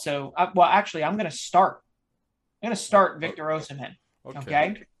to also I'm going to start. I'm going to start Victor Osimhen.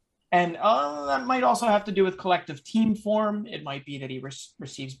 Okay. And that might also have to do with collective team form. It might be that he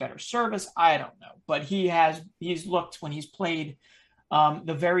receives better service. I don't know. But he's looked, when he's played,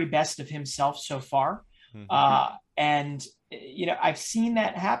 the very best of himself so far. Mm-hmm. And, I've seen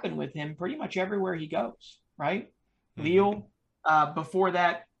that happen with him pretty much everywhere he goes, right? Mm-hmm. Lille, before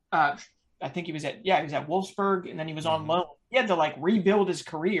that, I think he was at Wolfsburg, and then he was on loan. He had to rebuild his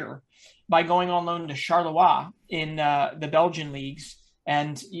career by going on loan to Charleroi in the Belgian leagues.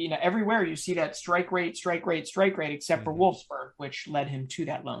 And, everywhere you see that strike rate, except for Wolfsburg, which led him to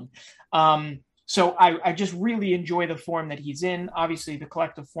that loan. So I just really enjoy the form that he's in. Obviously, the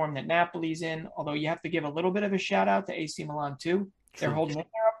collective form that Napoli's in, although you have to give a little bit of a shout out to AC Milan, too. True. They're holding in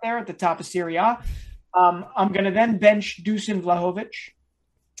there up there at the top of Serie A. I'm going to then bench Dusan Vlahovic.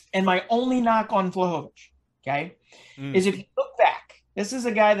 And my only knock on Vlahovic, okay, is if you look back, this is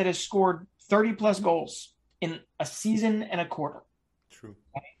a guy that has scored 30-plus goals in a season and a quarter. True.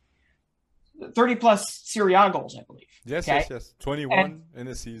 Okay? 30-plus Serie A goals, I believe. Yes, okay? yes. 21 in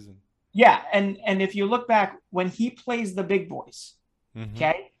a season. Yeah, and if you look back, when he plays the big boys,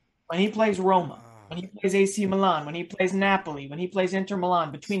 okay, when he plays Roma, when he plays AC Milan, when he plays Napoli, when he plays Inter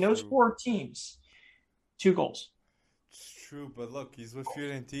Milan, between those four teams, 2 goals. It's true, but look, he's with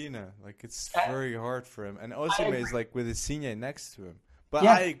Fiorentina. It's very hard for him, and Osimhen is with Insigne next to him. But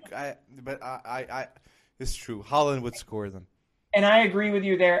yeah. I it's true. Holland would score them. And I agree with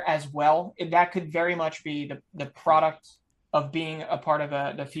you there as well. That could very much be the product of being a part of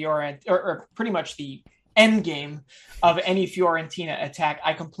the Fiorentina, or pretty much the end game of any Fiorentina attack.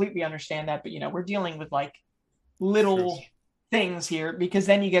 I completely understand that, but we're dealing with little things here, because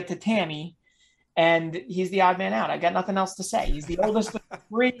then you get to Tammy, and he's the odd man out. I got nothing else to say. He's the oldest of the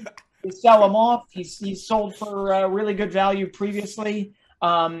 3. You sell him off. He's sold for really good value previously,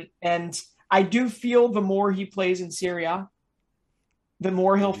 and I do feel the more he plays in Serie A, the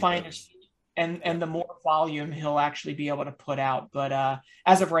more he'll find his feet, and the more volume he'll actually be able to put out. But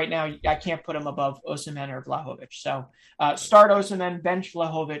as of right now, I can't put him above Osimhen or Vlahovic. So start Osimhen, bench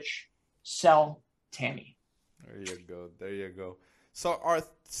Vlahovic, sell Tammy. There you go. So our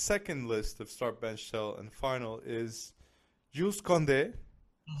second list of start, bench, sell, and final is Jules Koundé,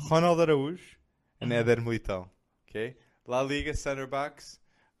 Ronald Araújo, and Eder Militão. Okay, La Liga center backs.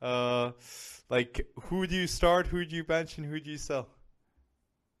 Who do you start? Who do you bench? And who do you sell?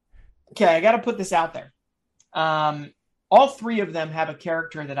 Okay, I got to put this out there. All 3 of them have a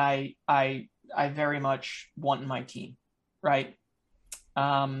character that I very much want in my team, right?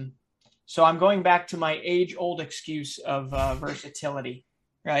 So I'm going back to my age-old excuse of versatility,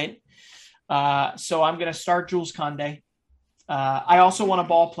 right? So I'm going to start Jules Koundé. I also want a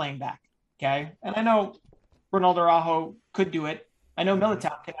ball-playing back, okay? And I know Ronald Araujo could do it. I know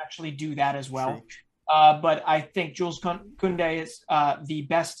Militao can actually do that as well. But I think Jules Koundé is the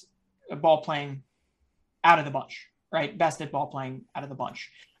best ball playing out of the bunch, right? Best at ball playing out of the bunch.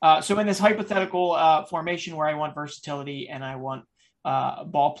 So in this hypothetical formation where I want versatility and I want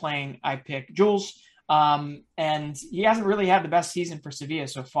ball playing, I pick Jules. And he hasn't really had the best season for Sevilla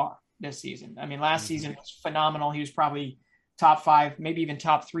so far this season. I mean, last season was phenomenal. He was probably top 5, maybe even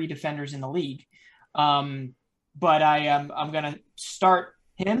top 3 defenders in the league. But I'm going to start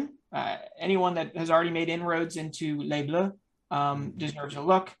him. Anyone that has already made inroads into Les Bleus deserves a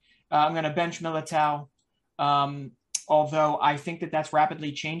look. I'm going to bench Militao, although I think that's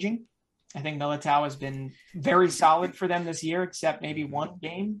rapidly changing. I think Militao has been very solid for them this year, except maybe one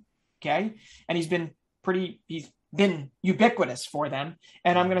game. Okay. And he's been ubiquitous for them.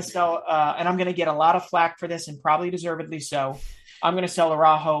 And I'm going to sell, and I'm going to get a lot of flack for this, and probably deservedly so. I'm going to sell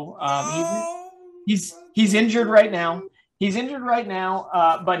Araujo. He's injured right now.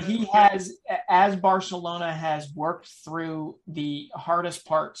 But he has, as Barcelona has worked through the hardest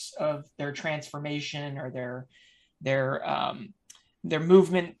parts of their transformation or their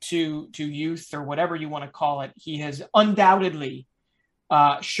movement to youth, or whatever you want to call it, he has undoubtedly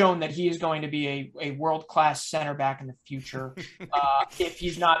shown that he is going to be a world-class center back in the future. If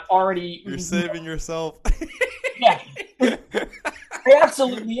he's not already... You're saving yourself. Yeah. I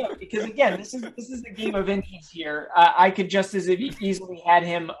absolutely am, because again, this is a game of inches here. I could just as easily had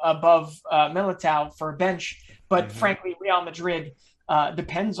him above Militao for a bench, but frankly, Real Madrid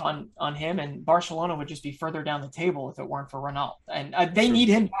depends on him, and Barcelona would just be further down the table if it weren't for Ronaldo. And they need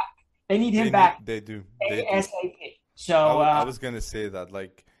him back. They need him back. They do. ASAP. So I was gonna say that,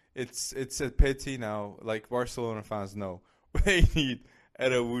 it's a pity now. Barcelona fans know they need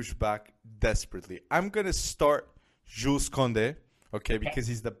Erawush back desperately. I'm going to start Jules Condé, okay, because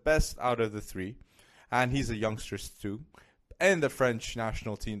he's the best out of the three. And he's a youngster too. And the French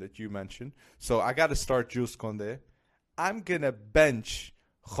national team that you mentioned. So I got to start Jules Condé. I'm going to bench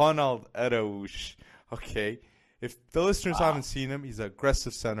Ronald Erawush, okay? If the listeners haven't seen him, he's an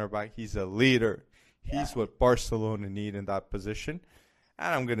aggressive center back. He's a leader. He's what Barcelona need in that position.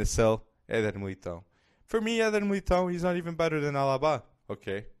 And I'm going to sell Eder Militão. For me, Eder Militão, he's not even better than Alaba,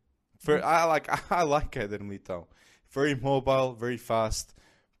 okay? I like Eder Militão. Very mobile, very fast,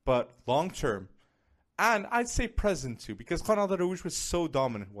 but long term. And I'd say present too, because Ronald Araújo was so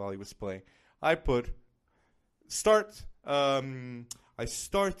dominant while he was playing. I start Jules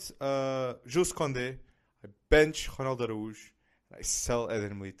Condé, I bench Ronald Araújo, and I sell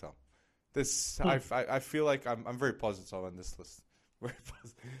Eder Militão. I feel like I'm very positive on this list. Very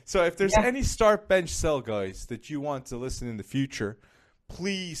positive. So if there's any start, bench, sell guys that you want to listen in the future,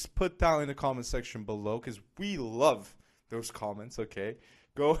 please put down in the comment section below, because we love those comments, okay?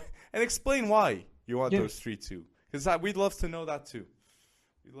 Go and explain why you want those three too, because we'd love to know that too.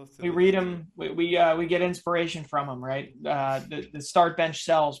 We read them. We get inspiration from them, right? The start, bench,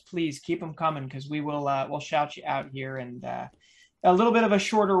 sells. Please keep them coming, because we'll shout you out here. And a little bit of a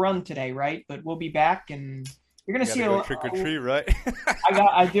shorter run today, right? But we'll be back, and you're gonna see a trick or treat, right?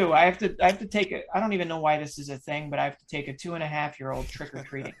 I do. I have to take it. I don't even know why this is a thing, but I have to take a 2.5-year-old trick or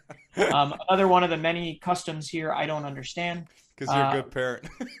treating. Another one of the many customs here I don't understand. Because you're a good parent.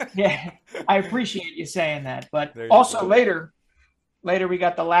 Yeah, I appreciate you saying that. But also later we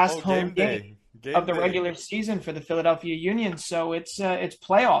got the last home game of the regular season for the Philadelphia Union. So it's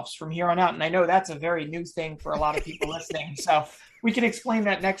playoffs from here on out. And I know that's a very new thing for a lot of people listening. So we can explain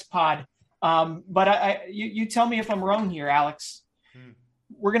that next pod. But you tell me if I'm wrong here, Alex.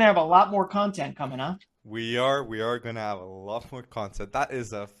 We're going to have a lot more content coming, huh? We are going to have a lot more content. That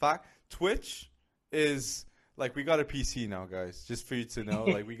is a fact. Twitch is... Like, we got a PC now, guys, just for you to know.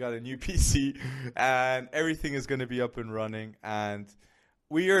 Like, we got a new PC, and everything is going to be up and running. And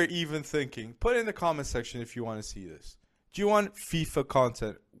we are even thinking, put in the comment section if you want to see this. Do you want FIFA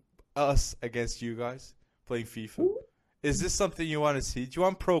content, us against you guys, playing FIFA? Is this something you want to see? Do you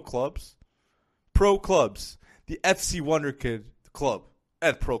want pro clubs? Pro clubs. The FC Wonderkid club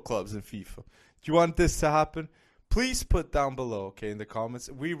and pro clubs in FIFA. Do you want this to happen? Please put down below, okay, in the comments.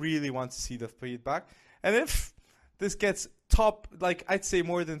 We really want to see the feedback. And if this gets I'd say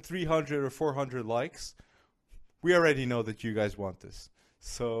more than 300 or 400 likes, we already know that you guys want this.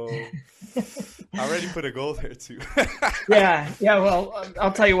 So I already put a goal there too. Yeah. Well,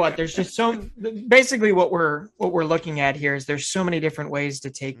 I'll tell you what. There's just basically what we're looking at here is there's so many different ways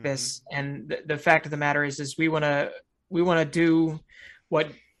to take this, and the fact of the matter is we want to do what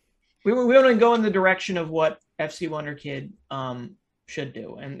we want to go in the direction of what FC Wonderkid should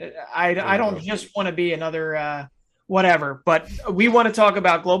do. And I don't just want to be another whatever, but we want to talk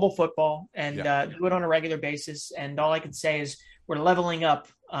about global football and do it on a regular basis. And all I can say is we're leveling up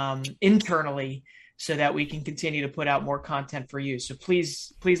internally so that we can continue to put out more content for you. So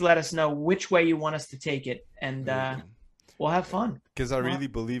please let us know which way you want us to take it, and we'll have fun. Because I really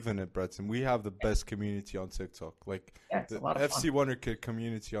believe in it, Breton. We have the best community on TikTok. Like, the FC Wonderkid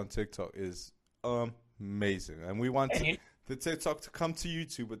community on TikTok is amazing. And we want the TikTok to come to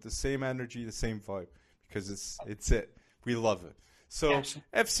YouTube with the same energy, the same vibe, because it's it. We love it. So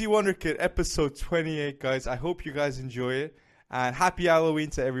FC Wonderkid episode 28, guys. I hope you guys enjoy it, and happy Halloween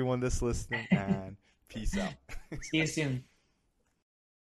to everyone that's listening, and peace out. See you soon.